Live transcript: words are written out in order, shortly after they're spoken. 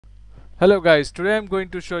Hello guys, today I'm going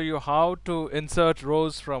to show you how to insert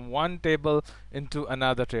rows from one table into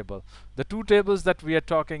another table. The two tables that we are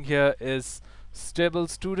talking here is table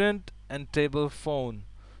student and table phone.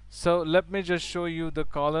 So let me just show you the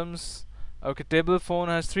columns. Okay, table phone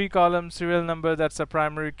has three columns: serial number, that's a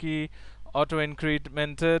primary key, auto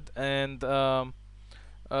incremented, and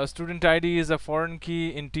student ID is a foreign key,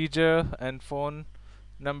 integer, and phone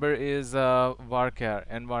number is varchar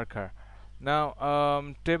and varchar.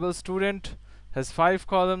 Now, table student has five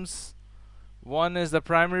columns. One is the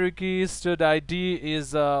primary key. Stud ID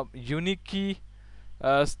is a unique key.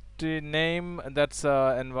 Name, that's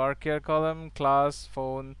an varchar column. Class,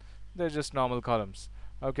 phone, they're just normal columns.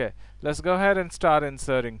 Okay, let's go ahead and start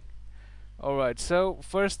inserting. Alright, so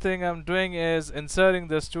first thing I'm doing is inserting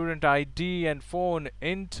the student ID and phone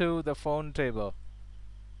into the phone table.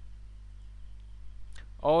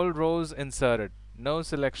 All rows inserted, no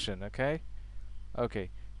selection. Okay.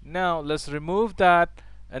 Now let's remove that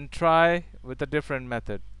and try with a different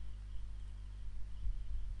method.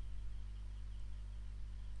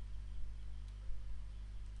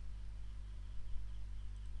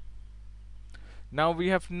 Now we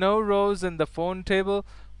have no rows in the phone table.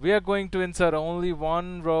 We are going to insert only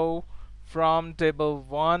one row from table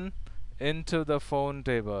 1 into the phone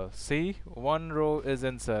table. See, one row is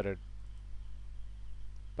inserted.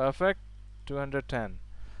 Perfect. 210.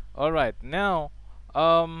 Alright, now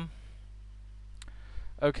um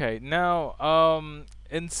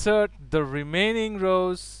insert the remaining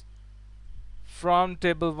rows from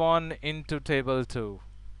table 1 into table 2.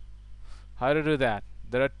 How to do that?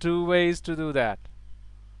 There are two ways to do that.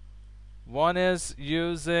 One is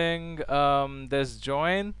using this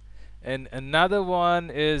join, and another one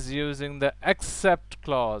is using the except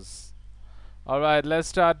clause. Alright, let's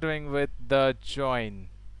start doing with the join.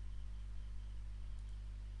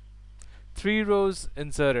 Three rows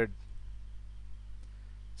inserted.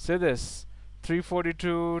 See this,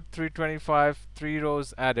 342, 325, three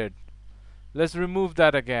rows added. Let's remove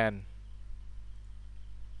that again.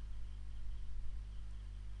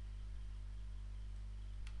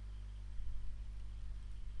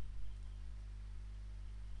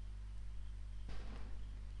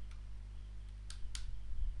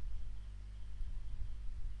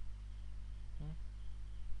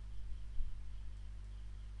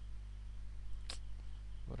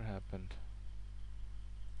 What happened?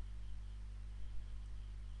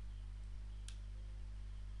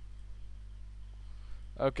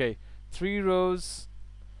 Okay, three rows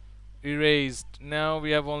erased. Now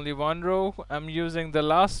we have only one row. I'm using the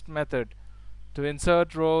last method to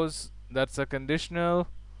insert rows. That's a conditional,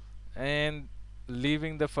 and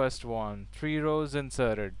leaving the first one. Three rows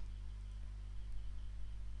inserted.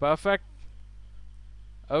 Perfect.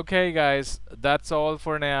 Okay guys, that's all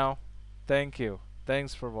for now. Thank you.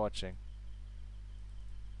 Thanks for watching.